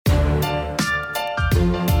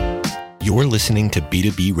You're listening to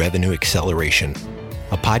B2B Revenue Acceleration,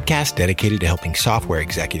 a podcast dedicated to helping software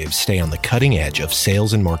executives stay on the cutting edge of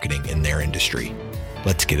sales and marketing in their industry.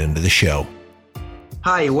 Let's get into the show.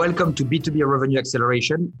 Hi, welcome to B2B Revenue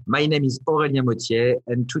Acceleration. My name is Aurélien Mottier,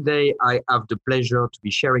 and today I have the pleasure to be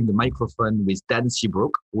sharing the microphone with Dan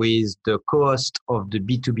Seabrook, who is the co-host of the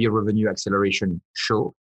B2B Revenue Acceleration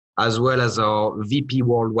show, as well as our VP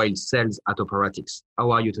Worldwide Sales at Operatics.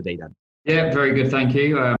 How are you today, Dan? Yeah, very good. Thank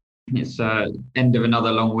you. It's end of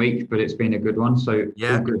another long week, but it's been a good one. So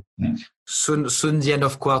yeah, all good. Soon the end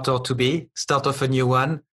of quarter to be, start of a new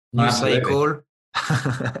one, new cycle.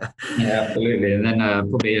 Yeah, absolutely. And then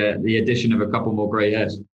probably the addition of a couple more grey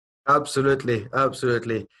hairs. Absolutely.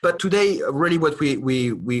 But today, really what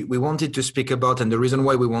we wanted to speak about, and the reason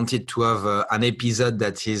why we wanted to have an episode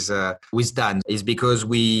that is with Dan is because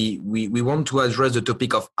we want to address the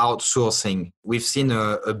topic of outsourcing. We've seen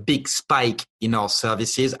a big spike in our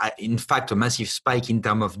services. In fact, a massive spike in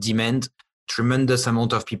terms of demand, tremendous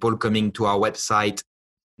amount of people coming to our website,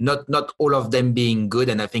 not all of them being good.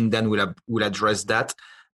 And I think Dan will address that.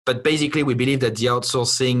 But basically, we believe that the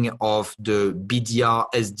outsourcing of the BDR,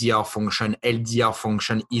 SDR function, LDR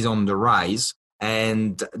function is on the rise.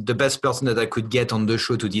 And the best person that I could get on the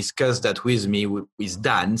show to discuss that with me is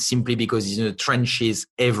Dan, simply because he's in the trenches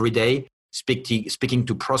every day, speaking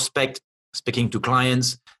to prospects, speaking to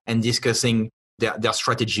clients, and discussing their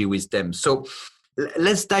strategy with them. So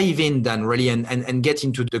let's dive in, Dan, really, and get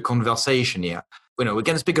into the conversation here. You know, we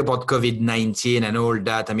can speak about COVID-19 and all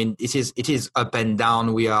that. I mean, it is up and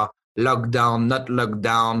down. We are locked down, not locked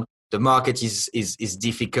down. The market is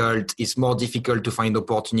difficult. It's more difficult to find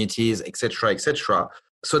opportunities, etc., etc.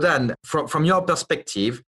 So then, from your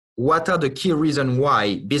perspective, what are the key reasons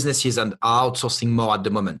why businesses are outsourcing more at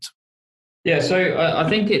the moment? Yeah, so I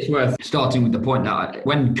think it's worth starting with the point that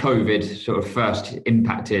when COVID sort of first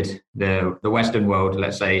impacted the Western world,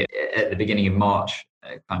 let's say at the beginning of March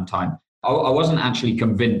kind of time, I wasn't actually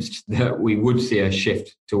convinced that we would see a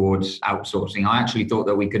shift towards outsourcing. I actually thought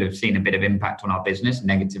that we could have seen a bit of impact on our business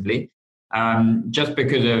negatively, just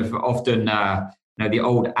because of often, the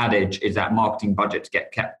old adage is that marketing budgets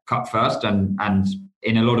get cut first, and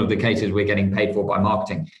in a lot of the cases we're getting paid for by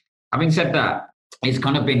marketing. Having said that, it's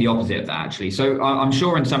kind of been the opposite of that actually. So I'm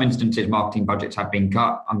sure in some instances marketing budgets have been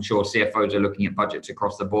cut. I'm sure CFOs are looking at budgets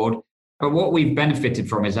across the board. But what we've benefited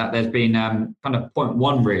from is that there's been kind of point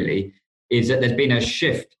one really, is that there's been a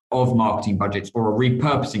shift of marketing budgets or a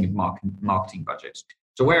repurposing of marketing budgets.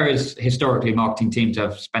 So whereas historically marketing teams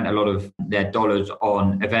have spent a lot of their dollars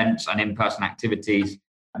on events and in-person activities,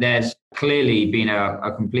 there's clearly been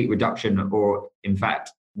a complete reduction, or in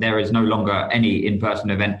fact, there is no longer any in-person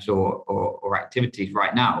events or activities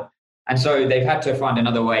right now. And so they've had to find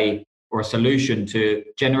another way or a solution to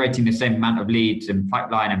generating the same amount of leads and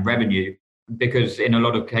pipeline and revenue, because in a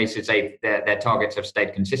lot of cases, their targets have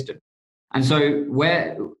stayed consistent. And so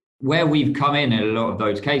where we've come in a lot of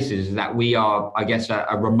those cases is that we are, I guess,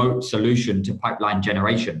 a remote solution to pipeline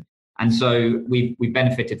generation. And so we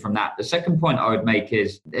benefited from that. The second point I would make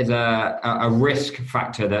is there's a risk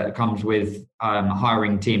factor that comes with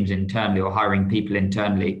hiring teams internally or hiring people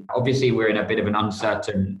internally. Obviously, we're in a bit of an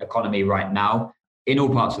uncertain economy right now in all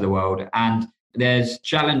parts of the world. And there's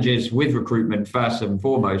challenges with recruitment first and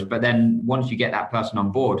foremost. But then once you get that person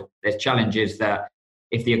on board, there's challenges that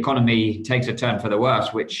if the economy takes a turn for the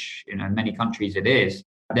worse, which in many countries it is,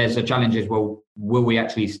 there's a challenge is, well, will we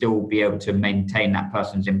actually still be able to maintain that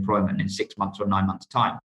person's employment in 6 months or 9 months'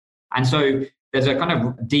 time? And so there's a kind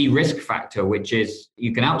of de-risk factor, which is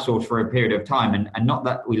you can outsource for a period of time. And not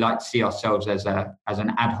that we like to see ourselves as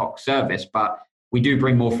an ad hoc service, but we do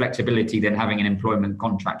bring more flexibility than having an employment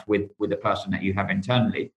contract with the person that you have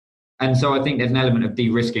internally. And so I think there's an element of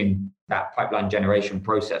de-risking that pipeline generation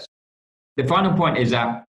process. The final point is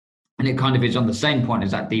that, and it kind of is on the same point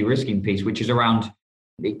as that de-risking piece, which is around,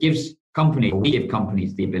 we give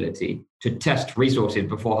companies the ability to test resources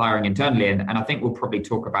before hiring internally. And I think we'll probably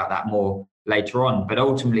talk about that more later on. But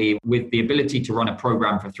ultimately, with the ability to run a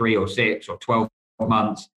program for 3 or 6 or 12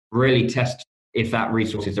 months, really test if that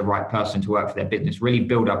resource is the right person to work for their business, really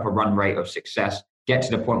build up a run rate of success, get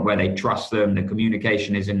to the point where they trust them, the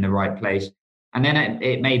communication is in the right place. And then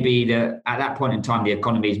it may be that at that point in time, the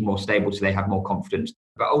economy is more stable, so they have more confidence.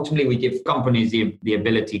 But ultimately, we give companies the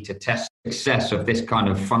ability to test success of this kind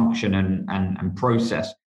of function and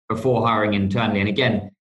process before hiring internally. And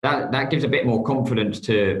again, that gives a bit more confidence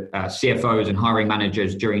to CFOs and hiring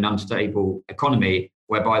managers during an unstable economy,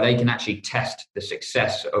 whereby they can actually test the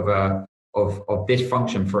success of this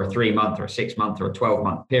function for a 3-month or a 6-month or a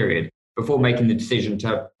 12-month period before making the decision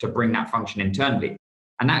to bring that function internally.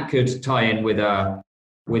 And that could tie in with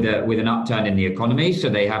with an upturn in the economy, so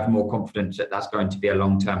they have more confidence that that's going to be a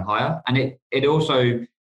long-term hire, and it also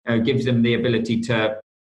gives them the ability to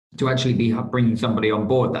actually be bringing somebody on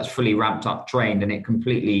board that's fully ramped up, trained, and it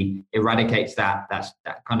completely eradicates that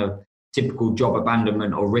kind of typical job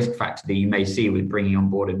abandonment or risk factor that you may see with bringing on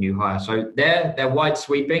board a new hire. So they're wide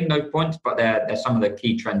sweeping, those points, but they're some of the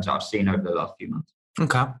key trends I've seen over the last few months.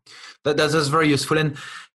 Okay, that's very useful. And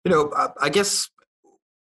I guess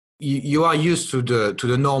you are used to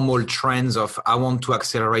the normal trends of, I want to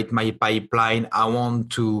accelerate my pipeline, I want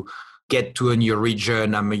to get to a new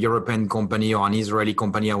region, I'm a European company or an Israeli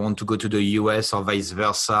company, I want to go to the US or vice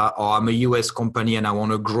versa, or I'm a US company and I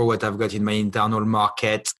want to grow what I've got in my internal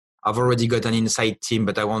market. I've already got an inside team,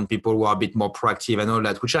 but I want people who are a bit more proactive and all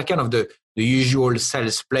that, which are kind of the usual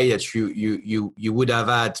sales play that you would have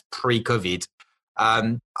had pre-COVID.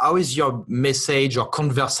 How is your message or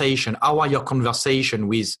conversation? How are your conversation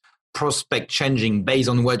with prospect changing based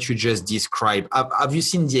on what you just described? Have you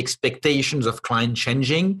seen the expectations of client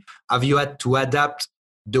changing? Have you had to adapt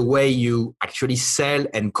the way you actually sell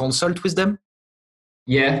and consult with them?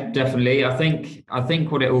 Yeah, definitely. I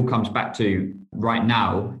think what it all comes back to right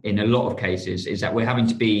now in a lot of cases is that we're having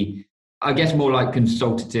to be, I guess, more like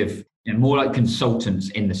consultative and more like consultants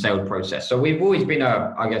in the sales process. So we've always been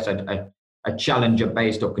a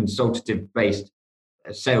challenger-based or consultative-based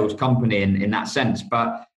sales company in that sense.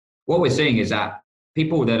 But what we're seeing is that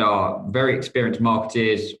people that are very experienced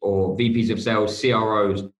marketers or VPs of sales,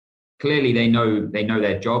 CROs, clearly they know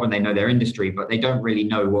their job and they know their industry, but they don't really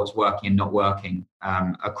know what's working and not working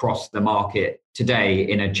across the market today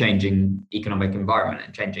in a changing economic environment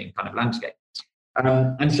and changing kind of landscape.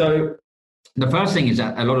 And so the first thing is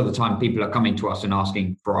that a lot of the time people are coming to us and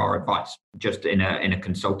asking for our advice just in a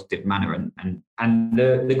consultative manner. And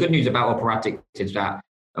the good news about Operatics is that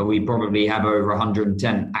we probably have over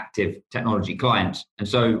 110 active technology clients. And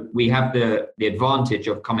so we have the advantage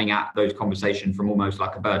of coming at those conversations from almost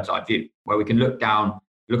like a bird's eye view, where we can look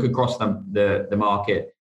across the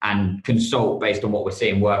market and consult based on what we're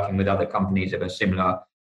seeing working with other companies of a similar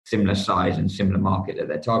size and similar market that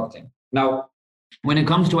they're targeting. Now, when it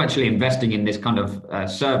comes to actually investing in this kind of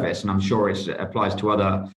service, and I'm sure it applies to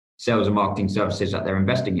other sales and marketing services that they're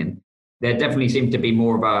investing in, there definitely seems to be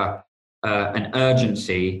more of an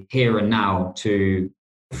urgency here and now to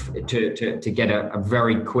get a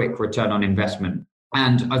very quick return on investment.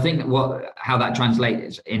 And I think how that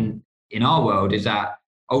translates in our world is that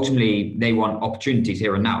ultimately they want opportunities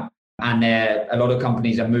here and now. And a lot of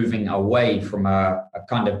companies are moving away from a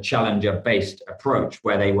kind of challenger-based approach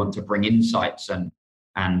where they want to bring insights and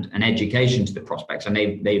education to the prospects, and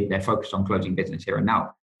they're focused on closing business here and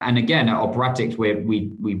now. And again, at Operatics,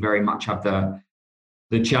 we very much have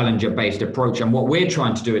the challenger-based approach, and what we're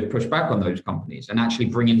trying to do is push back on those companies and actually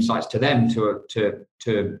bring insights to them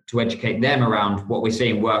to educate them around what we're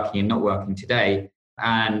seeing working and not working today,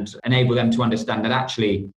 and enable them to understand that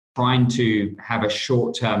actually trying to have a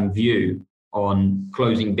short-term view on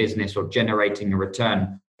closing business or generating a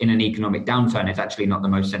return in an economic downturn is actually not the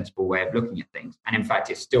most sensible way of looking at things. And in fact,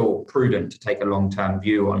 it's still prudent to take a long-term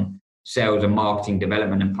view on sales and marketing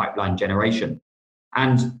development and pipeline generation.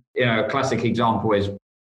 And a classic example is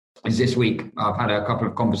this week, I've had a couple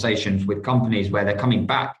of conversations with companies where they're coming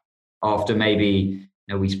back after maybe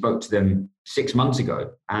we spoke to them 6 months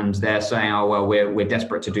ago, and they're saying, oh, well, we're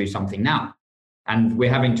desperate to do something now. And we're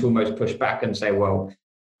having to almost push back and say, well,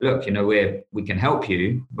 look, we can help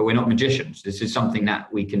you, but we're not magicians. This is something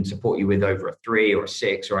that we can support you with over a 3 or a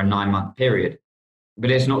 6 or a 9 month period. But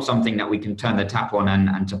it's not something that we can turn the tap on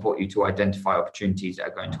and support you to identify opportunities that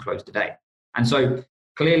are going to close today. And so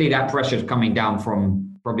clearly that pressure is coming down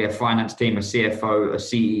from probably a finance team, a CFO, a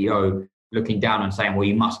CEO looking down and saying, well,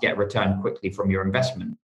 you must get return quickly from your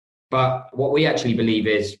investment. But what we actually believe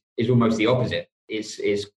is almost the opposite.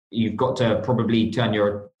 Is you've got to probably turn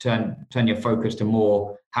your focus to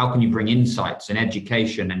more, how can you bring insights and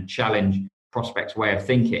education and challenge prospects' way of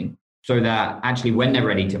thinking so that actually when they're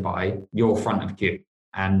ready to buy, you're front of queue.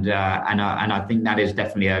 And I think that is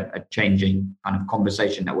definitely a changing kind of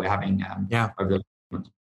conversation that we're having over the months.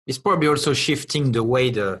 It's probably also shifting the way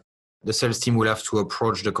the sales team will have to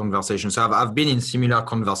approach the conversation. So I've been in similar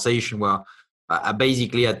conversation where I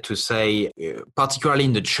basically had to say, particularly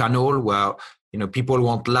in the channel where people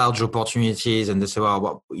want large opportunities and they say,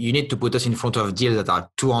 well, you need to put us in front of deals that are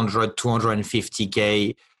 200,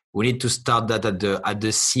 250K. We need to start that at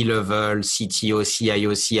the C-level, CTO,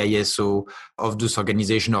 CIO, CISO of those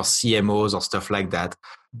organizations or CMOs or stuff like that.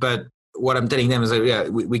 But what I'm telling them is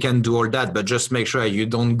we can do all that, but just make sure you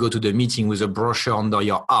don't go to the meeting with a brochure under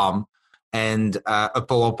your arm and a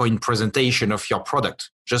PowerPoint presentation of your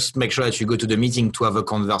product. Just make sure that you go to the meeting to have a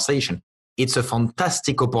conversation. It's a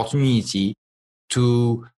fantastic opportunity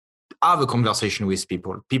to have a conversation with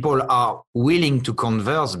people. People are willing to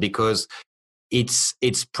converse because it's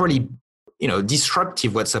pretty,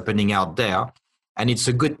 disruptive what's happening out there. And it's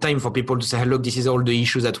a good time for people to say, hey, look, this is all the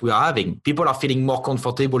issues that we are having. People are feeling more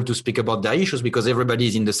comfortable to speak about their issues because everybody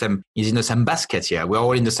is in the same basket here. We're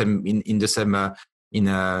all in the same,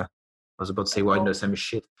 I was about to say we're in the same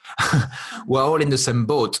shit. We're all in the same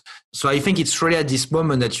boat. So I think it's really at this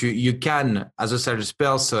moment that you can, as a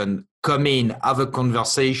salesperson, come in, have a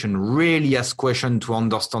conversation, really ask questions to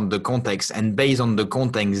understand the context, and based on the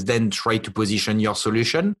context, then try to position your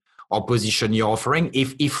solution or position your offering,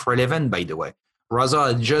 if relevant, by the way,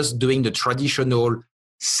 rather than just doing the traditional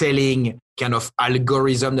selling kind of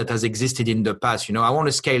algorithm that has existed in the past. I want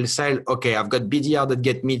to scale sale. Okay, I've got BDR that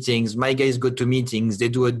get meetings. My guys go to meetings. They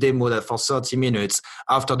do a demo that for 30 minutes.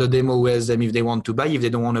 After the demo, we ask them if they want to buy. If they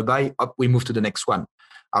don't want to buy, up we move to the next one.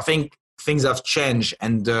 I think things have changed,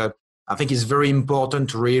 and I think it's very important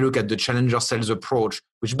to really look at the challenger sales approach,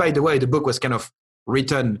 which, by the way, the book was kind of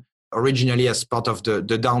written originally as part of the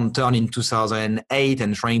downturn in 2008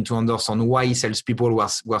 and trying to understand why salespeople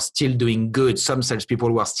were still doing good. Some salespeople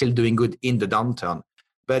were still doing good in the downturn.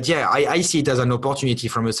 But yeah, I see it as an opportunity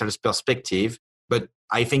from a sales perspective, but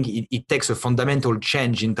I think it takes a fundamental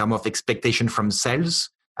change in terms of expectation from sales.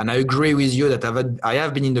 And I agree with you that I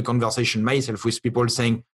have been in the conversation myself with people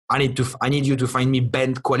saying, I need you to find me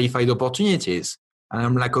bent qualified opportunities. And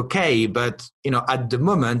I'm like, okay, but at the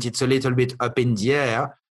moment it's a little bit up in the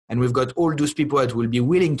air. And we've got all those people that will be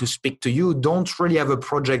willing to speak to you, don't really have a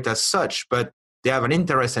project as such, but they have an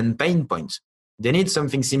interest and pain points. They need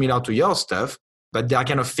something similar to your stuff, but they're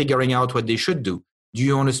kind of figuring out what they should do. Do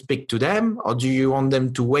you want to speak to them, or do you want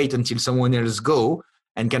them to wait until someone else go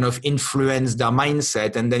and kind of influence their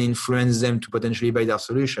mindset and then influence them to potentially buy their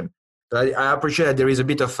solution? So I appreciate that there is a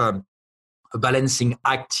bit of a balancing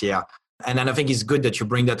act here. And I think it's good that you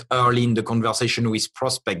bring that early in the conversation with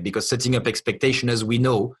prospect, because setting up expectation, as we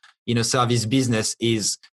know, in a service business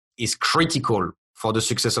is critical for the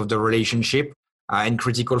success of the relationship and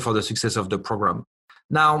critical for the success of the program.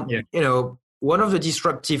 Now, one of the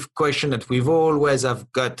disruptive questions that we've always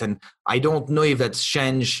have got, and I don't know if that's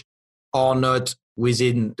changed or not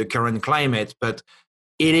within the current climate, but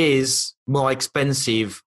it is more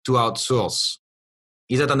expensive to outsource.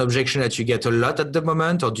 Is that an objection that you get a lot at the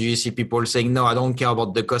moment? Or do you see people saying, no, I don't care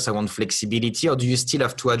about the cost, I want flexibility? Or do you still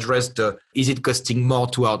have to address is it costing more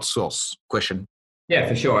to outsource question? Yeah,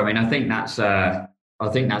 for sure. I mean, I think that's a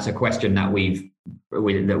question that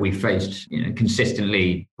we've faced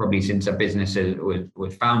consistently probably since our business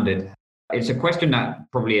was founded. It's a question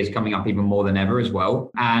that probably is coming up even more than ever as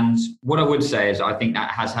well. And what I would say is I think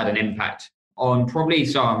that has had an impact on probably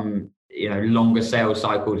some longer sales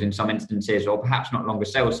cycles in some instances, or perhaps not longer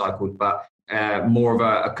sales cycles, but more of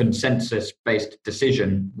a consensus-based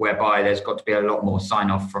decision whereby there's got to be a lot more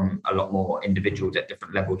sign-off from a lot more individuals at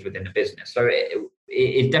different levels within the business. So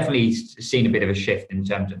it's definitely seen a bit of a shift in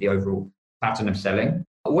terms of the overall pattern of selling.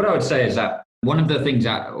 What I would say is that one of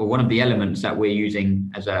the elements that we're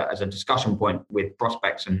using as a discussion point with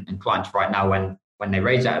prospects and clients right now when they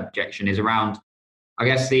raise that objection is around, I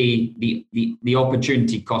guess, the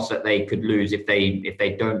opportunity cost that they could lose if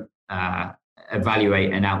they don't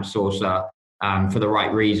evaluate an outsourcer for the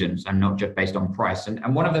right reasons and not just based on price.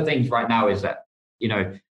 And one of the things right now is that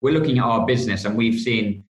we're looking at our business and we've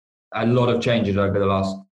seen a lot of changes over the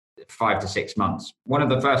last 5 to 6 months. One of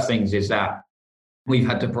the first things is that we've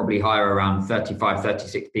had to probably hire around 35,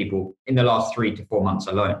 36 people in the last 3 to 4 months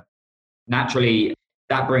alone. Naturally,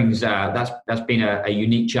 that brings that's been a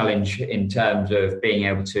unique challenge in terms of being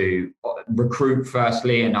able to recruit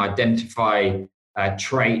firstly and identify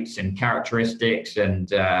traits and characteristics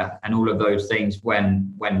and all of those things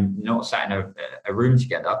when not sat in a room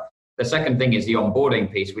together. The second thing is the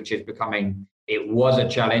onboarding piece, which is it was a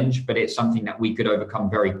challenge, but it's something that we could overcome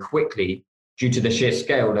very quickly due to the sheer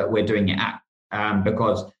scale that we're doing it at,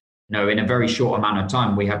 because in a very short amount of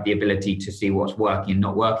time, we have the ability to see what's working and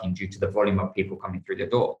not working due to the volume of people coming through the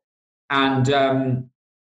door.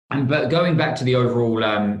 But going back to the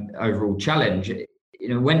overall challenge,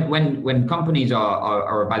 when companies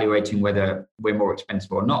are evaluating whether we're more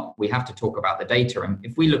expensive or not, we have to talk about the data. And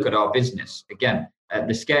if we look at our business, again,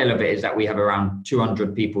 the scale of it is that we have around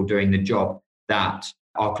 200 people doing the job that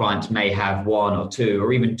our clients may have 1 or 2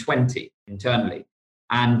 or even 20 internally.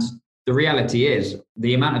 And the reality is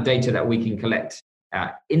the amount of data that we can collect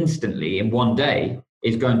instantly in one day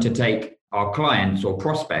is going to take our clients or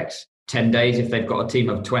prospects 10 days if they've got a team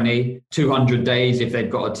of 20, 200 days if they've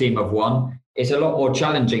got a team of 1. It's a lot more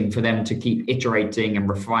challenging for them to keep iterating and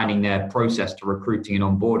refining their process to recruiting and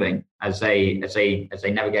onboarding as they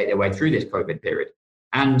navigate their way through this COVID period.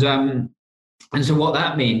 And so what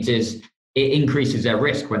that means is it increases their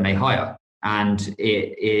risk when they hire, and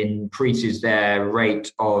it increases their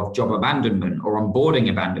rate of job abandonment or onboarding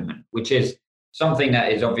abandonment, which is something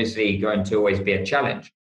that is obviously going to always be a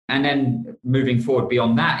challenge. And then moving forward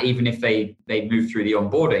beyond that, even if they move through the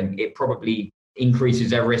onboarding, it probably increases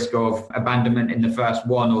their risk of abandonment in the first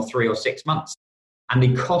 1 or 3 or 6 months. And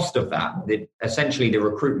the cost of that, essentially the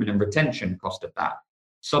recruitment and retention cost of that,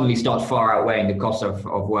 suddenly starts far outweighing the cost of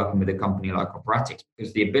working with a company like Operatics,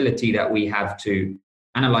 because the ability that we have to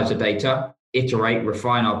analyze the data, iterate,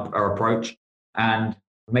 refine our approach, and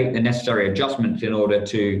make the necessary adjustments in order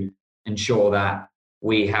to ensure that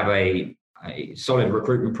we have a solid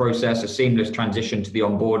recruitment process, a seamless transition to the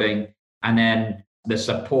onboarding, and then the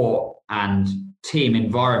support and team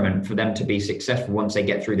environment for them to be successful once they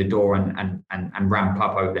get through the door and ramp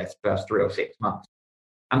up over their first 3 or 6 months.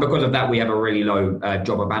 And because of that, we have a really low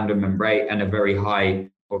job abandonment rate and a very high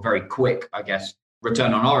or very quick, I guess,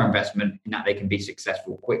 return on our investment in that they can be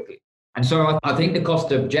successful quickly. And so I think the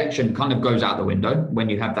cost objection kind of goes out the window when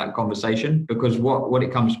you have that conversation, because what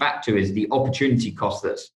it comes back to is the opportunity cost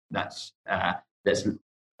that's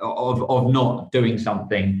of not doing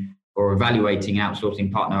something or evaluating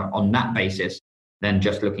outsourcing partner on that basis than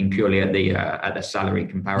just looking purely at the salary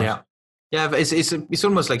comparison. Yeah, it's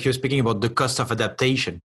almost like you're speaking about the cost of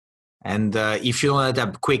adaptation. And if you don't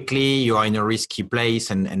adapt quickly, you are in a risky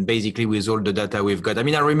place. And basically with all the data we've got, I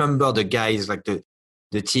mean, I remember the guys like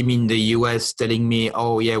the team in the US telling me,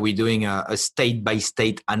 oh yeah, we're doing a state by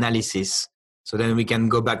state analysis. So then we can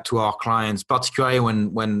go back to our clients, particularly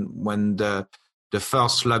when the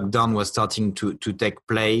first lockdown was starting to take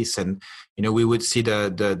place. And, you know, we would see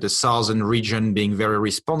the southern region being very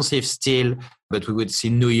responsive still, but we would see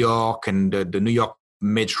New York and the New York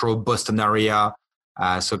metro, Boston area,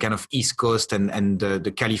 so kind of East Coast and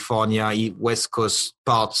the California, West Coast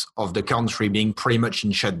parts of the country being pretty much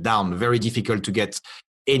in shutdown. Very difficult to get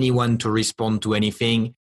anyone to respond to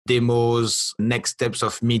anything. Demos, next steps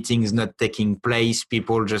of meetings not taking place,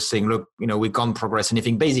 people just saying, look, you know, we can't progress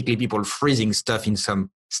anything. Basically, people freezing stuff in some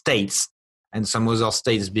states and some other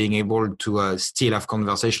states being able to still have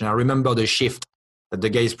conversation. I remember the shift that the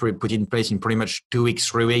guys put in place in pretty much 2 weeks,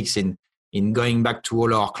 3 weeks in going back to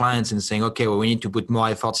all our clients and saying, okay, well, we need to put more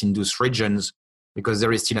efforts in those regions because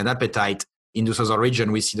there is still an appetite. In those other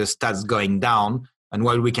regions, we see the stats going down. And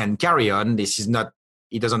while we can carry on,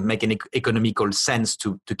 it doesn't make any economical sense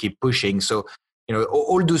to keep pushing. So, you know,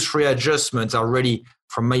 all those readjustments are really,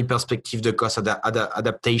 from my perspective, the cost of the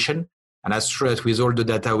adaptation. And as true as with all the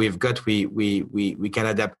data we've got, we can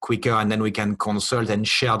adapt quicker, and then we can consult and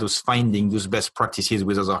share those findings, those best practices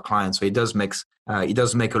with other clients. So it does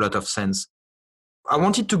make a lot of sense. I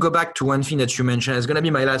wanted to go back to one thing that you mentioned. It's going to be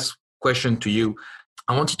my last question to you.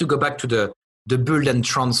 I wanted to go back to the build and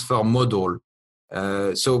transfer model.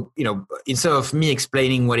 So, you know, instead of me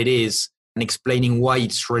explaining what it is and explaining why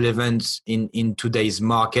it's relevant in today's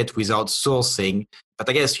market with outsourcing, but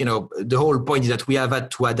I guess, you know, the whole point is that we have had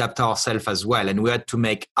to adapt ourselves as well, and we had to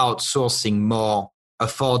make outsourcing more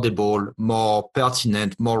affordable, more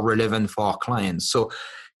pertinent, more relevant for our clients. So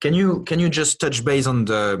can you just touch base on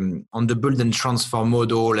the build and transfer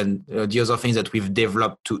model and the other things that we've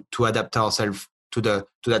developed to adapt ourselves to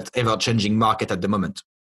that ever-changing market at the moment?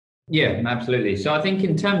 Yeah, absolutely. So I think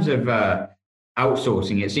in terms of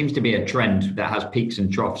outsourcing, it seems to be a trend that has peaks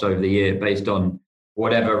and troughs over the year based on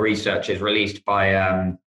whatever research is released by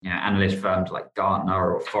analyst firms like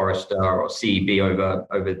Gartner or Forrester or CEB over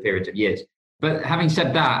the periods of years. But having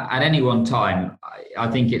said that, at any one time, I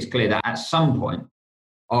think it's clear that at some point,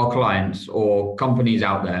 our clients or companies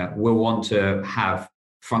out there will want to have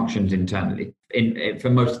functions internally for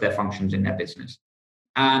most of their functions in their business.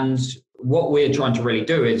 And what we're trying to really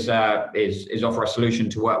do is offer a solution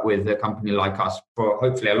to work with a company like us for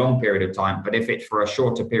hopefully a long period of time. But if it's for a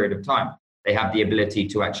shorter period of time, they have the ability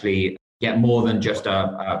to actually get more than just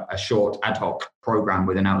a short ad hoc program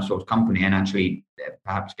with an outsourced company and actually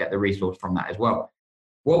perhaps get the resource from that as well.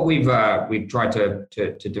 What we've tried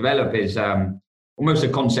to develop is almost a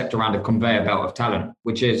concept around a conveyor belt of talent,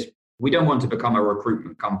 which is we don't want to become a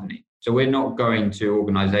recruitment company. So we're not going to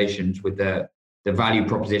organizations with the value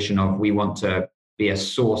proposition of we want to be a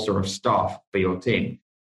sourcer of staff for your team.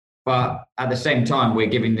 But at the same time, we're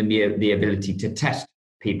giving them the ability to test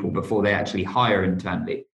people before they actually hire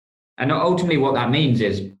internally. And ultimately what that means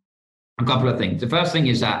is a couple of things. The first thing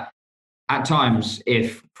is that At times,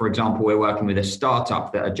 if, for example, we're working with a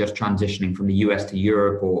startup that are just transitioning from the US to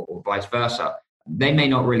Europe or vice versa, they may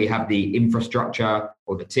not really have the infrastructure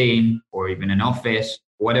or the team or even an office,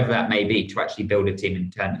 whatever that may be, to actually build a team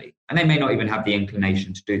internally. And they may not even have the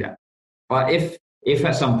inclination to do that. But if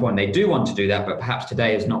at some point they do want to do that, but perhaps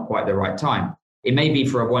today is not quite the right time, it may be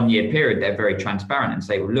for a 1-year period, they're very transparent and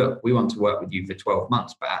say, well, look, we want to work with you for 12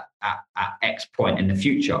 months, but at X point in the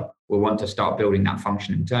future, we'll want to start building that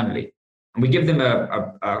function internally. And we give them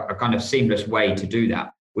a kind of seamless way to do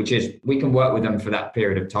that, which is we can work with them for that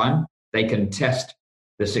period of time. They can test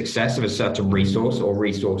the success of a certain resource or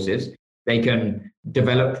resources. They can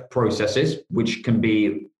develop processes, which can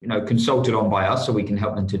be, consulted on by us, so we can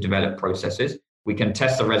help them to develop processes. We can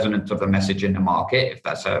test the resonance of the message in the market if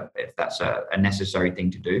that's a necessary thing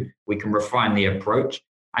to do. We can refine the approach,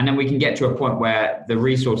 and then we can get to a point where the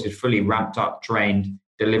resource is fully ramped up, trained,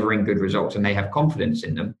 delivering good results, and they have confidence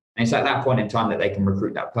in them. And it's at that point in time that they can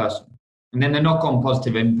recruit that person. And then the knock-on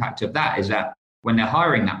positive impact of that is that when they're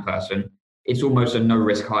hiring that person, it's almost a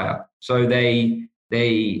no-risk hire. So they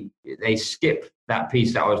skip that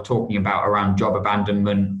piece that I was talking about around job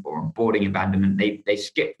abandonment or onboarding abandonment. They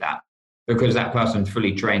skip that because that person's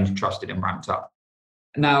fully trained, trusted, and ramped up.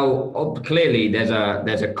 Now, clearly, there's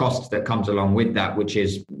a cost that comes along with that, which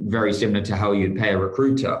is very similar to how you'd pay a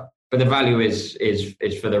recruiter. But the value is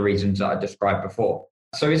for the reasons that I described before.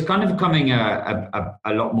 So it's kind of becoming a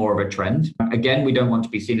lot more of a trend. Again, we don't want to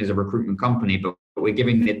be seen as a recruitment company, but we're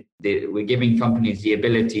giving companies the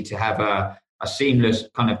ability to have a seamless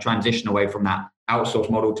kind of transition away from that outsource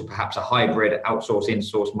model to perhaps a hybrid outsource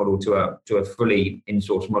in-source model to a fully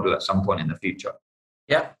in-source model at some point in the future.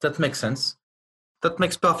 Yeah, that makes sense. That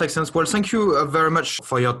makes perfect sense. Well, thank you very much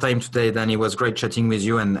for your time today, Dan. It was great chatting with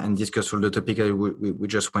you and discuss all the topic we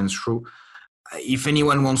just went through. If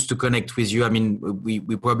anyone wants to connect with you, I mean, we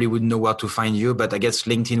probably wouldn't know where to find you, but I guess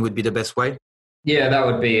LinkedIn would be the best way. Yeah, that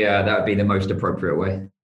would be the most appropriate way.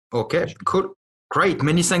 Okay, cool. Great.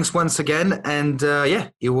 Many thanks once again. And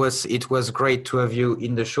it was great to have you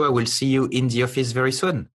in the show. I will see you in the office very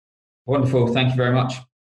soon. Wonderful. Thank you very much.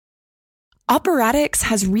 Operatics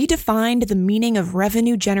has redefined the meaning of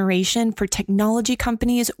revenue generation for technology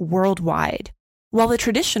companies worldwide. While the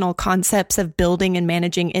traditional concepts of building and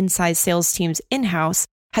managing inside sales teams in-house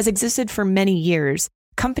has existed for many years,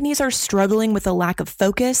 companies are struggling with a lack of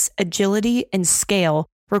focus, agility, and scale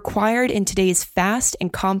required in today's fast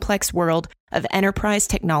and complex world of enterprise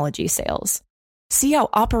technology sales. See how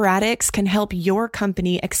Operatics can help your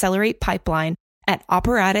company accelerate pipeline at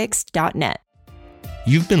operatics.net.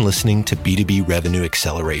 You've been listening to B2B Revenue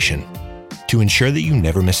Acceleration. To ensure that you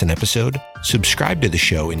never miss an episode, subscribe to the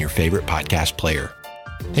show in your favorite podcast player.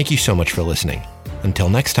 Thank you so much for listening. Until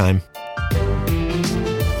next time.